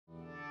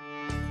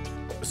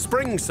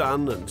Spring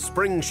sun and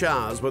spring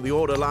showers were the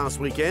order last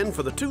weekend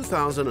for the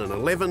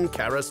 2011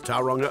 Carrus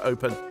Tauranga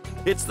Open.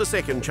 It's the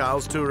second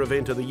Charles Tour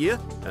event of the year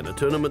and a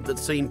tournament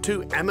that's seen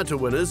 2 amateur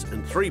winners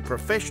and 3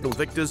 professional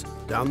victors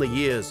down the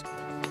years.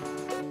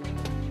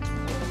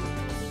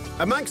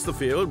 Amongst the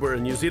field were a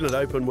New Zealand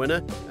Open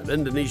winner, an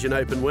Indonesian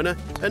Open winner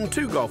and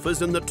 2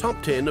 golfers in the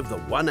top 10 of the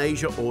One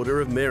Asia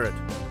Order of Merit.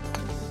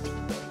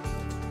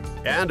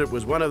 And it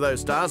was one of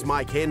those stars,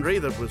 Mike Hendry,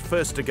 that was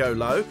first to go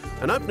low,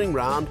 an opening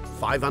round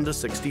 5 under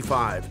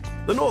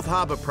 65. The North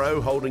Harbour pro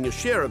holding a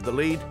share of the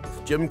lead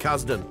with Jim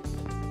Cusdin.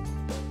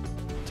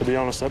 To be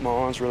honest, my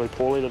iron's really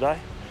poorly today.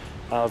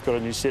 I've got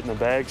a new set in the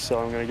bag, so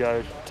I'm going to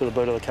go to the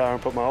boot of the car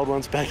and put my old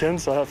ones back in,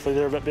 so hopefully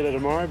they're a bit better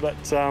tomorrow. But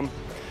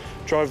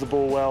drove the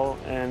ball well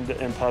and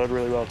putted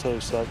really well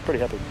too, so pretty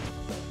happy.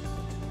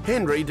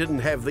 Hendry didn't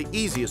have the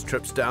easiest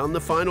trips down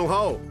the final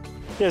hole.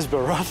 Yeah, it was a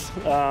bit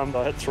rough.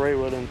 I hit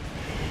 3-wood and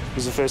it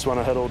was the first one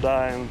I hit all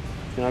day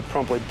and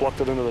promptly blocked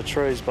it into the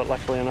trees, but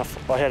luckily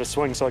enough I had a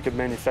swing so I could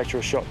manufacture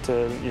a shot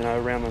to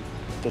around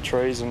the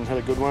trees and hit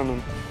a good one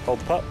and hold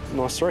the putt.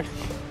 Nice 3.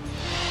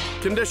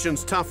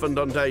 Conditions toughened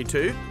on day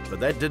 2,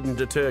 but that didn't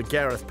deter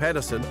Gareth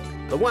Paddison.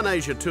 The One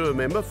Asia Tour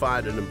member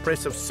fired an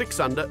impressive 6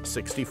 under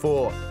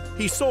 64.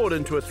 He soared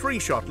into a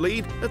 3-shot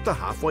lead at the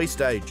halfway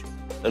stage.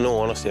 In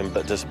all honesty, I'm a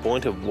bit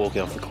disappointed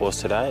walking off the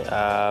course today.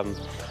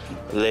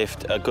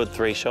 Left a good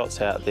 3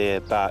 shots out there,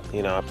 but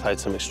I played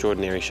some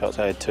extraordinary shots.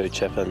 I had 2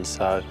 chip-ins,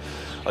 so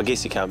I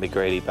guess you can't be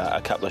greedy, but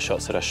a couple of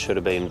shots that I should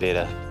have been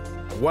better.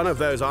 One of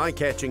those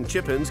eye-catching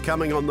chip-ins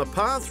coming on the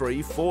par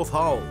 3 4th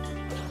hole.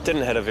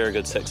 Didn't hit a very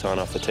good 6-iron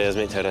off the tee. I was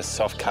meant to hit a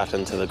soft cut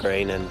into the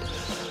green and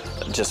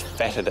just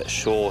fatted it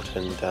short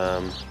and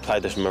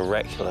played this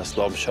miraculous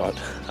lob shot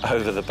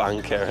over the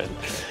bunker, and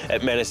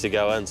it managed to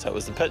go in, so it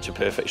was the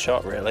picture-perfect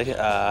shot, really.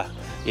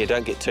 You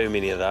don't get too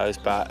many of those,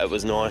 but it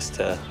was nice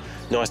to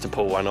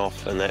pull one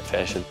off in that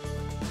fashion.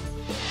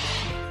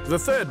 The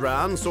 3rd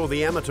round saw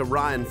the amateur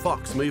Ryan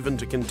Fox move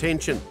into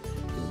contention.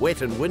 In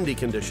wet and windy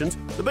conditions,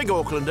 the big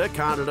Aucklander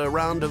carded a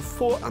round of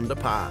 4 under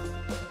par.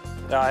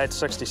 I had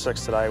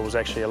 66 today. It was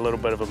actually a little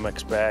bit of a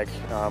mixed bag.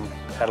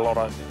 Had a lot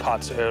of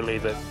putts early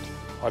that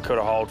I could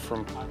have held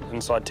from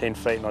inside 10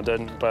 feet and I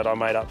didn't, but I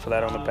made up for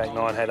that on the back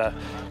 9. Had a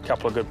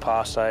couple of good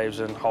par saves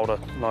and hold a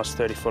nice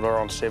 30-footer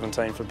on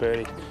 17 for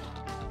birdie.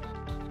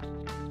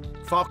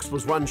 Fox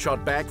was 1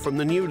 shot back from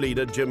the new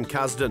leader, Jim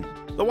Cusdin.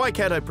 The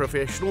Waikato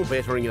professional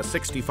bettering a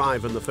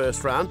 65 in the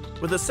 1st round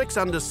with a 6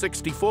 under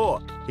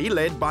 64. He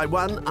led by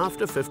 1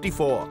 after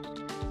 54.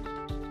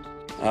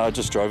 I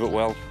just drove it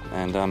well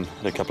and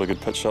had a couple of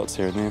good pitch shots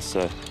here and there,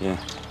 so yeah,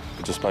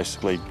 we just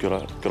basically got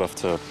off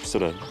to a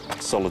sort of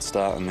solid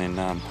start, and then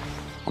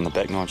on the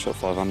back 9 shot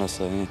 5 under,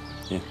 so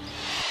yeah.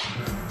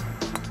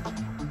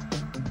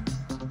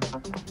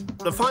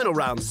 The final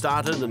round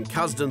started and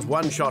Cusdin's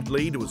 1-shot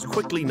lead was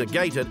quickly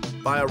negated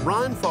by a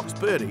Ryan Fox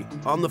birdie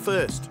on the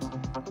 1st.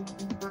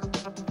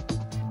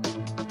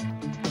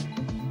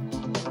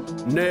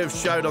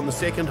 Nerves showed on the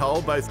 2nd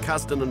hole, both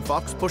Cusdin and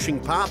Fox pushing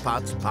par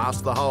putts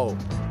past the hole.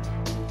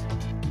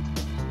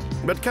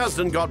 But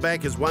Cusdin got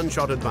back his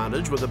 1-shot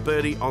advantage with a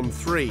birdie on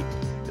 3.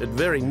 It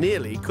very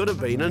nearly could have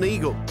been an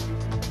eagle.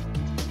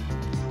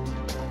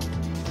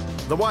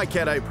 The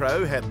Waikato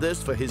pro had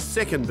this for his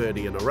 2nd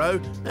birdie in a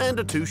row and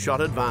a 2-shot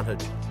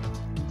advantage.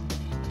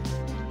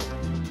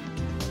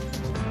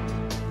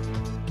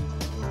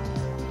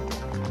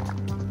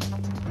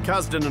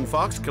 Cusdin and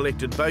Fox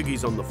collected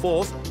bogeys on the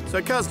 4th,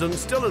 so Cusdin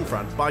still in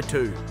front by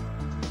 2.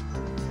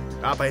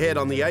 Up ahead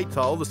on the 8th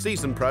hole, the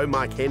seasoned pro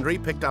Mike Hendry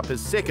picked up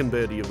his 2nd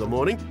birdie of the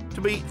morning to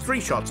be 3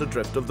 shots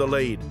adrift of the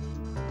lead.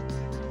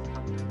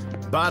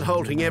 But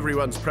halting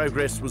everyone's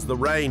progress was the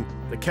rain,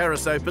 the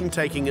Carrus Open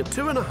taking a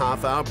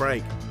 2.5-hour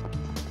break.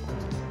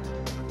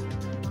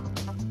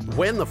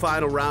 When the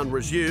final round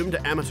resumed,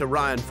 amateur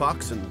Ryan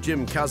Fox and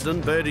Jim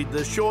Cusdin birdied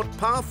the short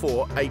par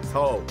 4 8th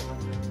hole.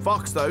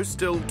 Fox, though,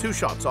 still 2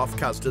 shots off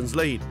Cusdin's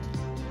lead.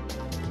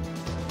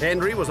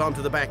 Hendry was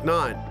onto the back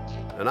 9,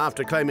 and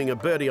after claiming a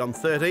birdie on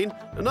 13,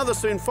 another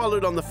soon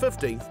followed on the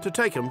 15th to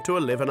take him to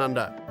 11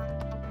 under.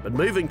 But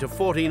moving to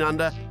 14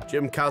 under,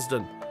 Jim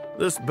Cusdin.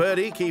 This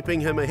birdie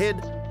keeping him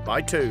ahead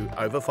by 2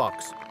 over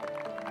Fox.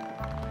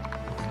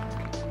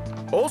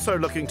 Also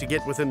looking to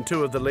get within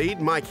 2 of the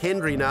lead, Mike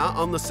Hendry now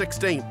on the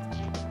 16th.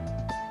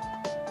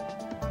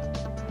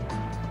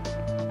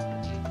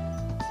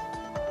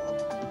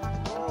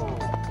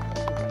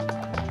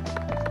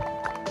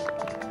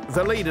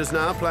 The lead is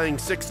now playing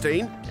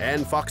 16,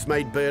 and Fox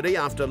made birdie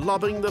after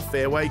lobbing the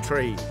fairway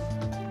tree.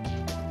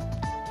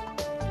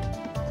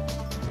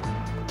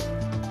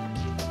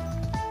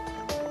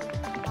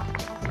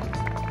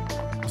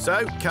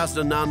 So,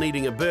 Cusdin now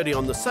needing a birdie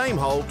on the same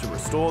hole to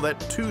restore that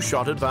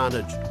 2-shot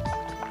advantage.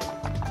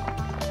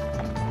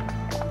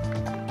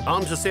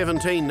 On to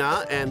 17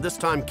 now, and this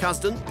time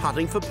Cusdin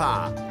putting for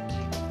par.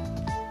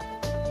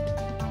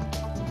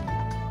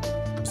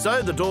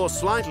 So the door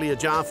slightly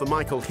ajar for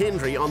Michael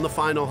Hendry on the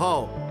final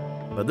hole,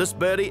 but this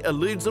birdie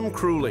eludes him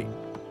cruelly.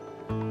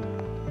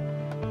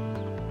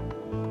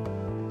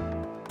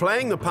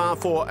 Playing the par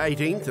 4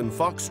 18th and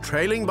Fox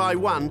trailing by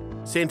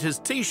 1 sent his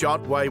tee shot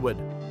wayward.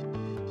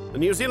 The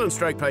New Zealand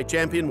stroke play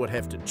champion would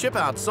have to chip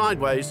out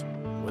sideways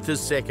with his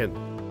second.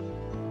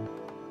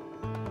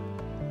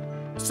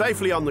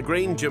 Safely on the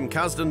green, Jim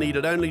Cusdin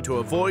needed only to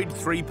avoid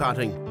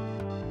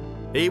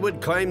 3-putting. He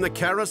would claim the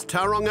Carrus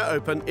Tauranga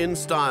Open in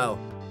style,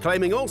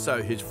 claiming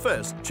also his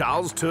first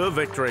Charles Tour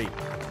victory.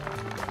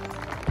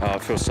 Oh,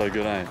 it feels so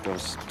good, eh? I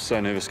was so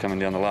nervous coming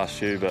down the last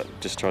few, but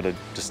just tried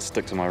to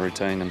stick to my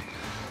routine and,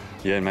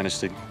 yeah, managed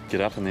to get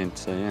up and then,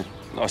 so, yeah.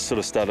 I sort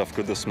of started off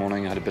good this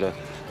morning. I had a bit of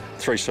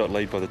 3-shot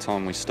lead by the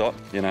time we stopped.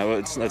 You know,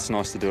 it's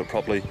nice to do it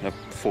properly, a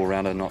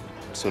 4-rounder, not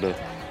sort of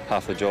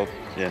half the job.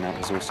 Yeah, no, it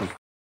was awesome.